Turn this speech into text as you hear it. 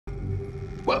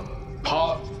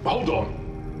hold on.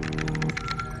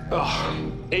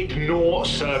 Ignore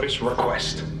service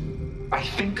request. I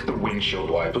think the windshield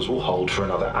wipers will hold for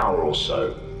another hour or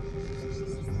so.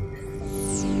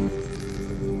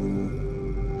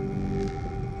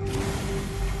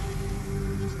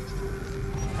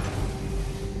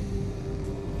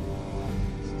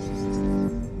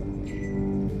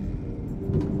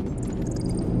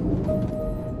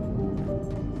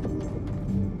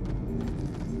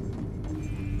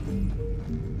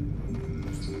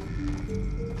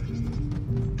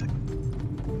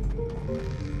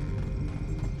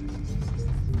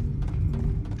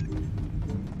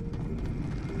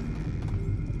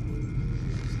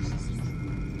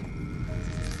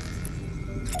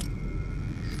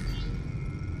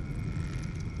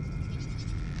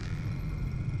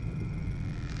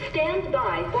 Stand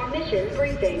by for mission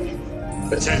briefing.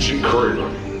 Attention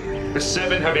crew. The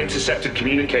Seven have intercepted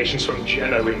communications from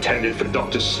Geno intended for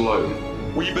Dr.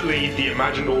 Sloan. We believe the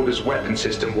Imagined Order's weapon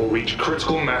system will reach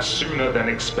critical mass sooner than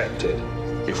expected.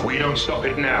 If we don't stop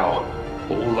it now,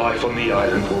 all life on the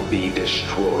island will be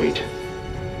destroyed.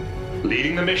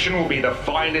 Leading the mission will be the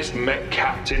finest mech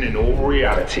captain in all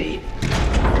reality.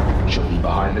 She'll be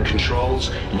behind the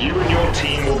controls. You and your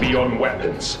team will be on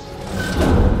weapons.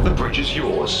 The bridge is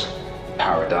yours,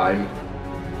 Paradigm.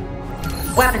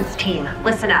 Weapons team,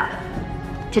 listen up.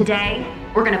 Today,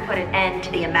 we're gonna put an end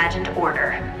to the Imagined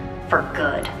Order. For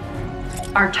good.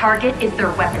 Our target is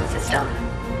their weapon system,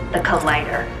 the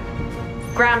Collider.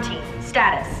 Ground team,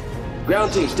 status.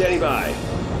 Ground team, standing by.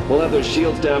 We'll have those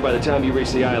shields down by the time you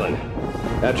reach the island.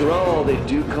 After all, they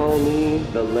do call me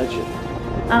the Legend.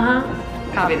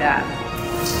 Uh-huh. Copy that.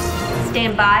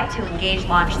 Stand by to engage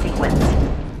launch sequence.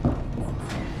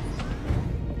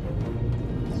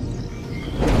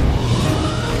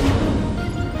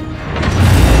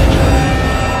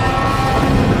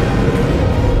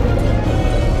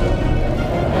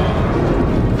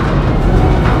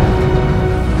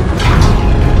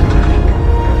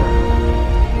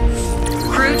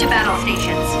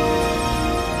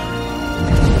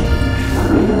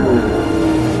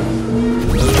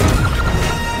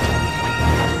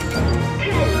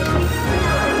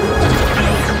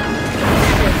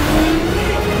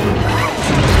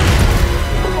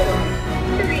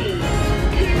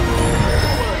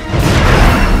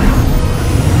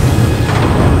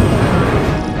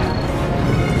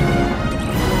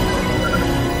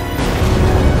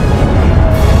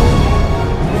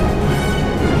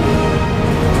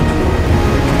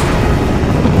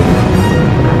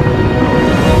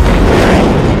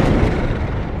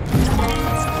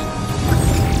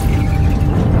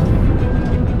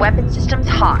 Weapon system's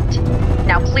hot.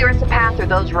 Now clear us a path through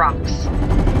those rocks.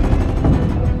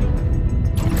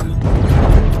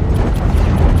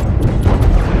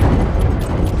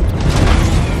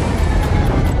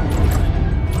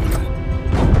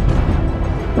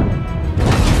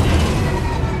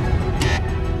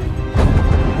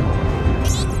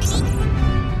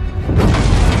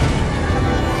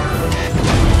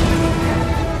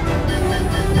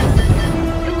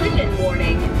 Collision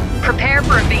warning. Prepare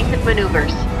for evasive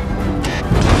maneuvers.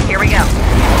 Here we go.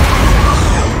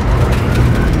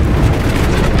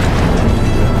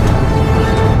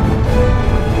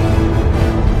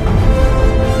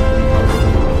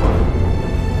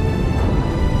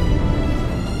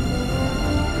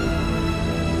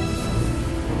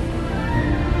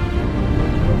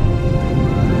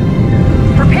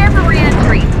 Prepare for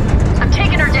re-entry. I'm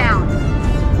taking her down.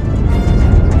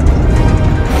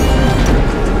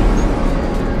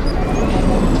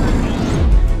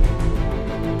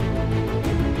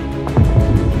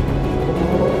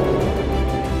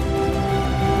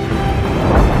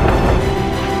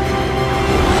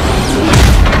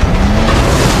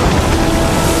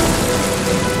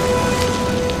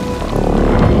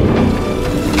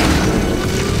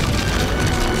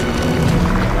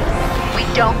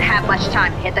 Don't have much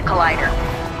time to hit the Collider.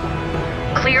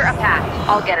 Clear a path.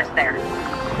 I'll get us there.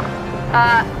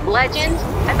 Legend?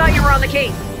 I thought you were on the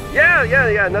case.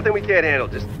 Yeah, nothing we can't handle.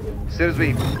 Just as soon as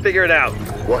we figure it out,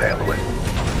 we'll handle it.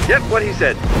 Yep, what he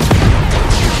said.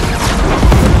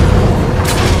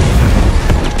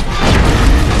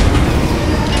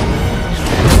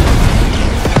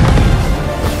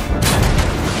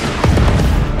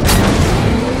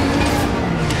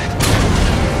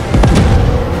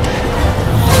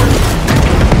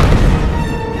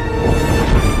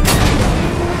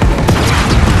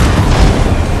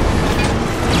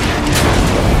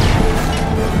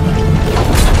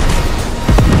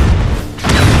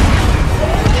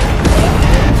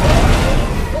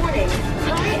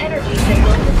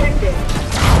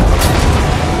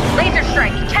 Laser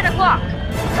strike, 10 o'clock.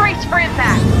 Brace for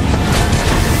impact!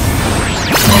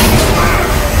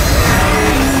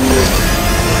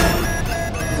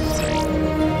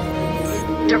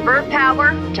 Divert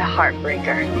power to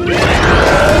Heartbreaker.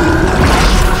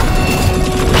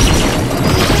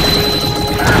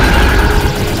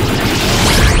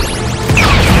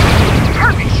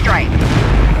 Perfect strike!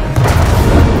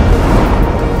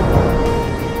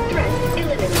 Threat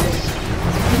eliminated.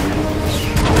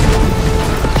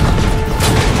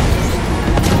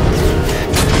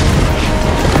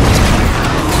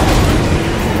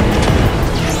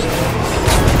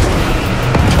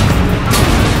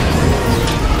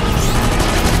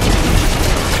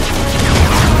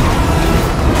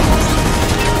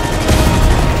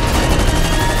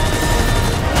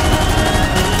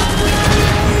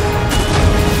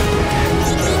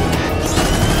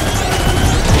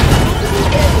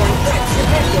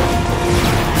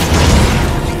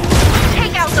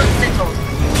 Take out those missiles!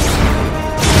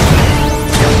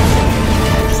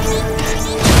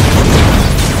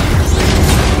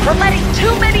 We're letting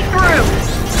too many through!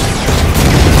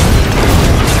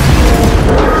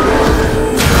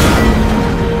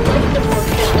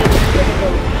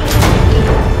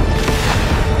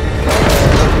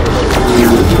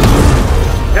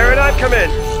 Paradigm, come in.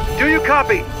 Do you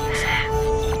copy?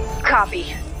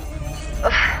 Copy.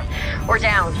 Ugh, we're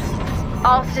down.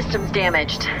 All systems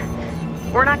damaged.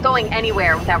 We're not going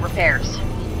anywhere without repairs.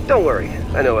 Don't worry,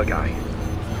 I know a guy.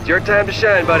 It's your time to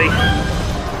shine, buddy.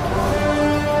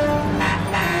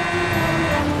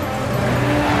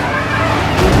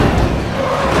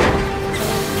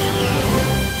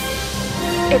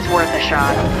 It's worth a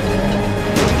shot.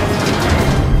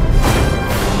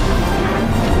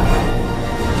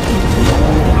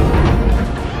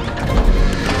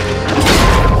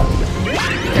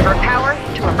 Divert power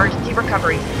to emergency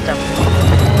recovery system.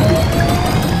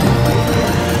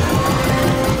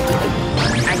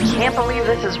 I can't believe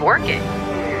this is working.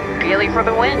 Really for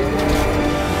the win.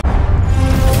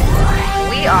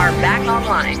 We are back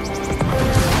online.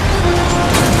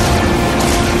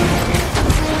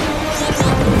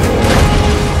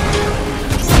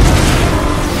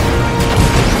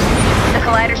 The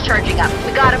collider's charging up.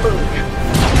 We gotta move.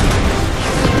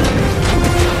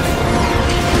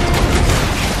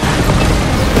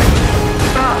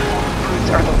 Brutes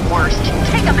are the worst.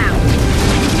 Take them out!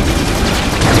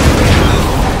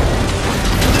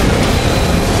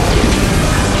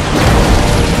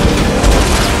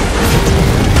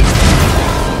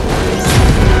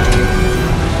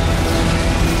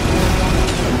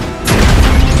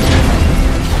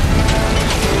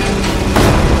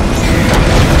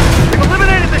 We've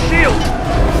eliminated the shield!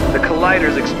 The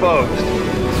collider's exposed.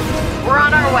 We're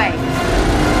on our way.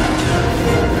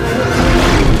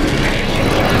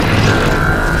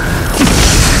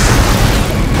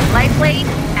 Light blade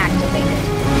activated.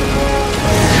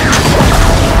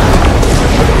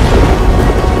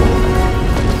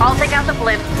 I'll take out the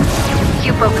blimp.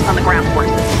 You focus on the ground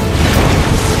forces.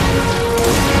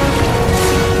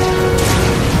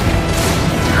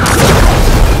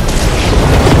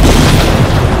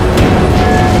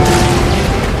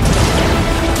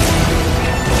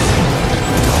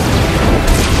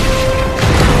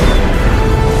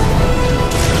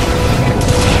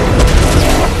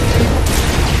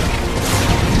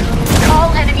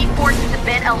 All enemy forces have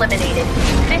been eliminated.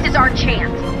 This is our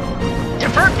chance.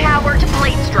 Divert power to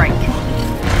blade strike.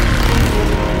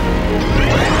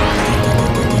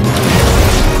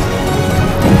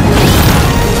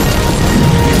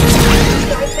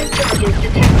 Seismic charges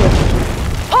detected.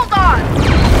 Hold on!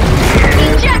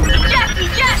 Eject! Eject!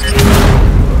 Eject!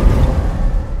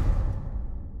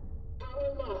 Power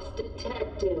loss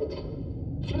detected.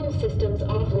 Fuel systems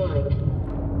offline.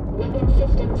 Weapon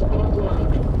systems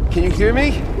offline. Can you hear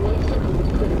me? Life support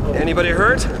critical. Anybody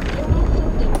hurt?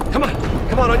 Come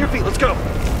on your feet, let's go.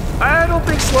 I don't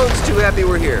think Sloane's too happy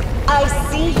we're here. I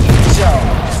see you,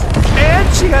 Jones.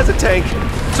 And she has a tank,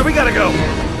 so we gotta go.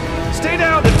 Stay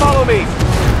down and follow me.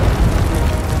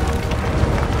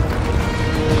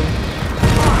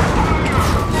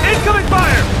 Incoming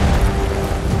fire!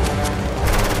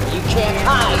 You can't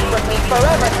hide from me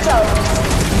forever, Jones.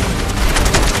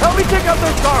 Help me take out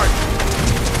those guards!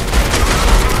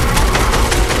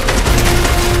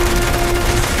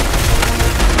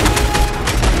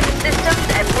 Systems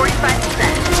at 45%.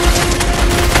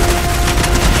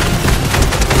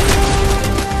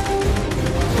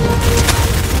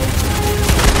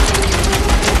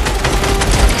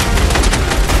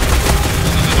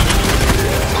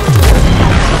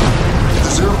 The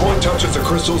zero point touches the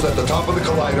crystals at the top of the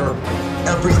collider.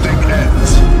 Everything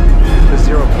ends. The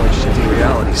 0 point shifting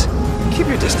realities. Keep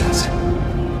your distance.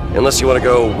 Unless you want to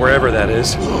go wherever that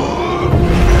is.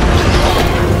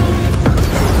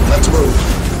 Let's move.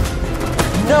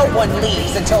 No one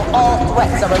leaves until all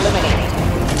threats are eliminated.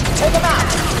 Take them out!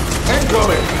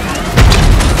 Incoming!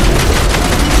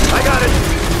 I got it!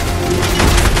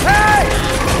 Hey!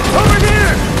 Over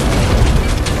here!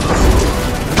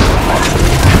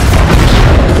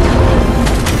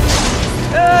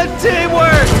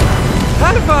 Teamwork!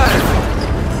 High five!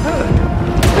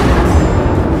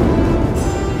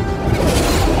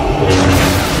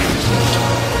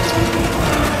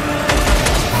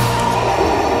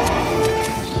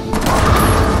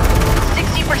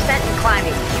 60% in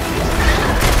climbing.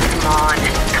 Come on,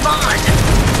 come on!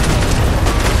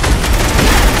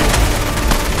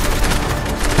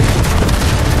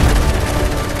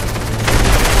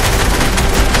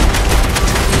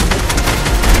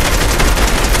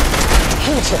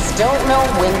 You just don't know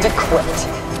when to quit.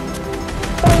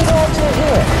 What are you all to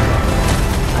here?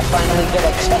 I finally get a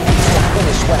chance to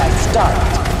finish what I started.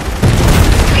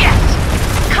 Yes!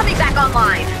 Coming back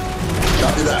online!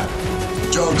 Copy that.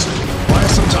 Jones, buy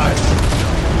us some time.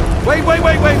 Wait.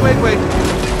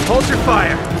 Hold your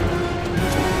fire.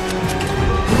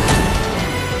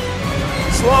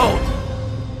 Sloan!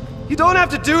 You don't have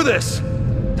to do this!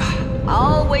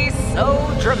 Always so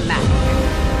dramatic.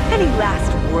 Any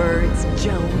last words,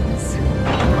 Jones?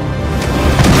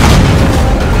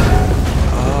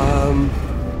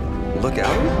 Look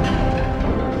out?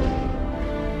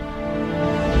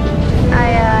 I,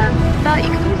 thought you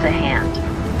could use a hand.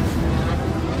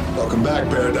 Welcome back,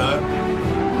 Paradigm.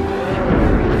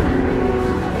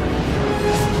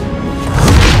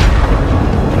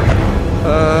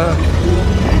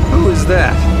 Who is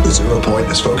that? The 0 point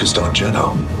is focused on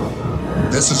Geno.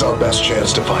 This is our best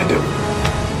chance to find him.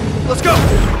 Let's go!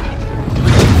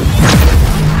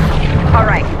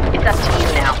 Alright, it's up to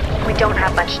you now. We don't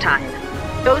have much time.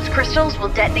 Those crystals will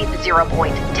detonate the 0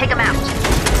 point. Take them out.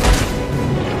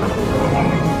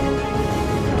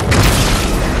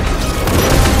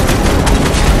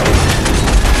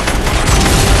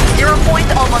 Zero point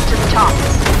almost to the top.